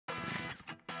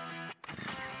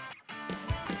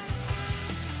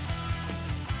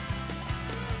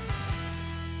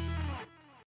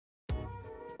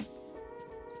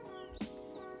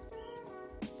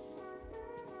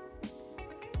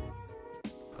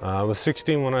I was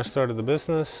 16 when I started the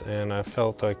business, and I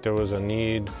felt like there was a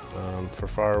need for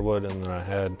firewood, and that I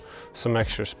had some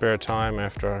extra spare time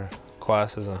after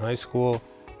classes in high school.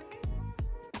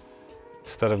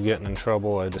 Instead of getting in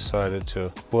trouble, I decided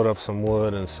to split up some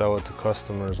wood and sell it to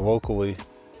customers locally.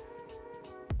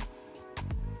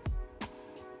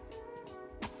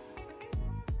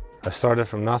 I started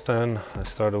from nothing. I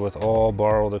started with all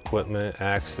borrowed equipment,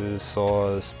 axes,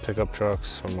 saws, pickup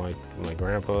trucks from my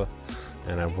grandpa,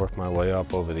 and I've worked my way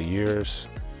up over the years.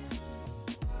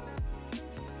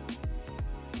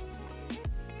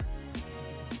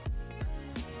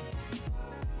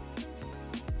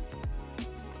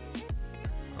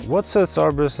 What sets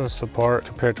our business apart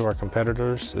compared to our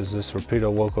competitors is this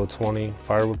Rapido Loco 20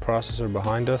 firewood processor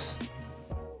behind us.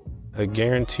 It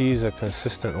guarantees a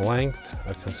consistent length,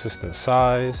 a consistent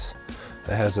size.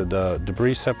 It has a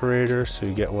debris separator so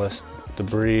you get less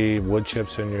debris, wood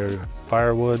chips in your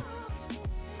firewood.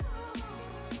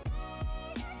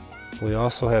 We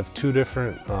also have two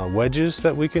different wedges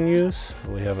that we can use.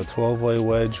 We have a 12-way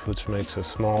wedge, which makes a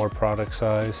smaller product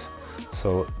size,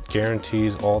 so it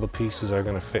guarantees all the pieces are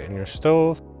going to fit in your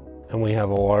stove. And we have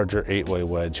a larger 8-way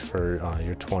wedge for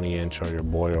your 20-inch or your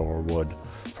boiler wood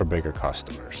for bigger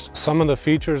customers. Some of the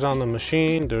features on the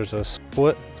machine: there's a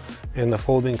split in the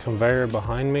folding conveyor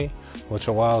behind me, which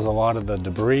allows a lot of the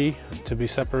debris to be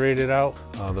separated out.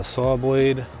 The saw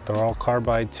blade, they're all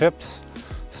carbide tips,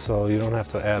 so you don't have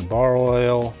to add bar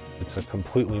oil. It's a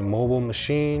completely mobile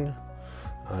machine.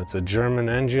 It's a German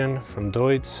engine from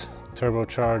Deutz,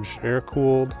 turbocharged,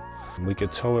 air-cooled. We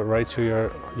could tow it right to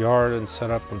your yard and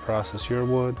set up and process your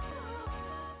wood.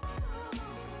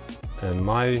 In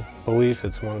my belief,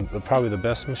 it's probably the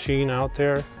best machine out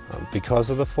there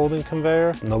because of the folding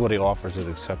conveyor. Nobody offers it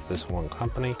except this one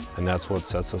company, and that's what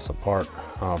sets us apart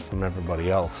from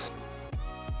everybody else.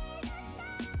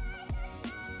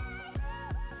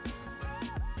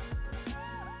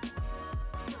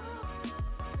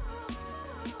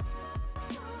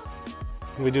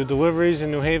 We do deliveries in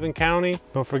New Haven County.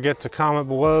 Don't forget to comment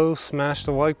below, smash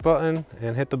the like button,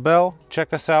 and hit the bell.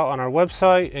 Check us out on our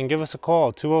website and give us a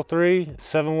call,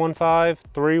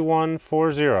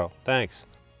 203-715-3140. Thanks.